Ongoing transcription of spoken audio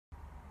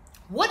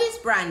What is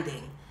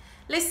branding?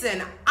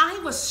 Listen, I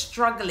was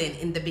struggling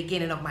in the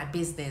beginning of my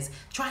business,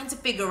 trying to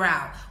figure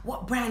out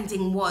what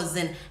branding was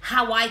and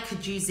how I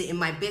could use it in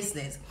my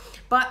business.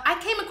 But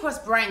I came across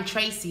Brian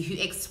Tracy, who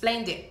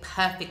explained it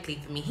perfectly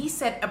for me. He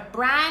said a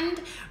brand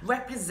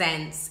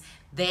represents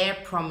their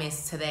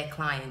promise to their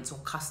clients or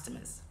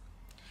customers.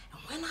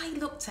 And when I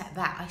looked at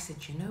that, I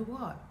said, you know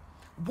what?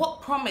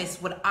 What promise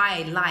would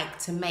I like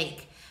to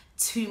make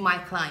to my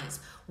clients?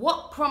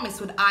 What promise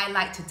would I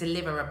like to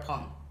deliver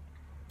upon?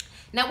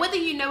 Now, whether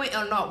you know it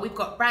or not, we've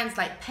got brands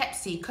like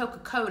Pepsi,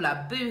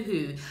 Coca-Cola,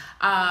 Boohoo,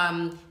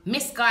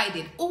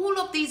 Misguided. All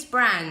of these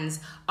brands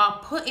are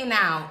putting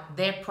out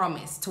their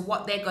promise to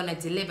what they're going to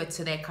deliver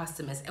to their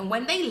customers. And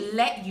when they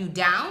let you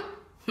down,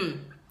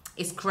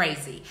 it's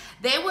crazy.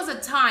 There was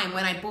a time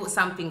when I bought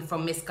something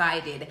from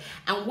Misguided,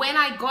 and when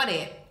I got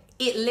it,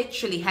 it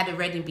literally had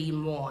already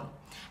been worn.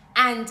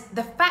 And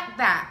the fact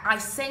that I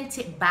sent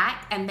it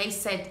back and they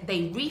said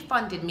they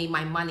refunded me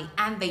my money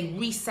and they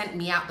resent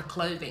me out the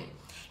clothing.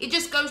 It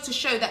just goes to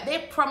show that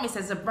their promise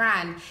as a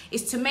brand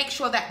is to make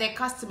sure that their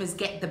customers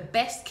get the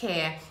best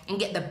care and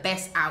get the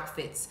best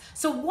outfits.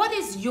 So what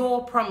is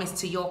your promise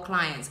to your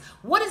clients?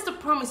 What is the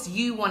promise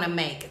you want to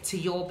make to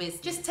your business?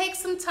 Just take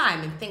some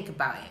time and think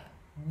about it.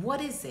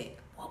 What is it?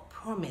 What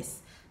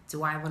promise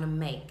do I want to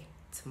make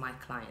to my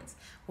clients?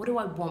 What do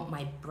I want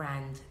my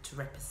brand to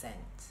represent?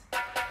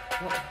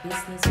 What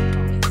business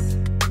promise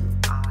do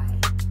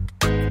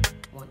I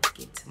want to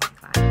give to my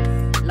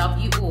clients? Love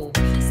you all.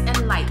 Peace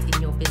and light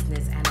in your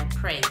business, and I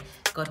pray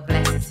God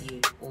blesses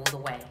you all the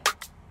way.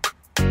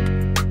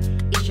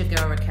 It's your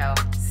girl Raquel,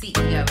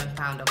 CEO and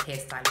founder of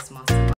Hairstylist.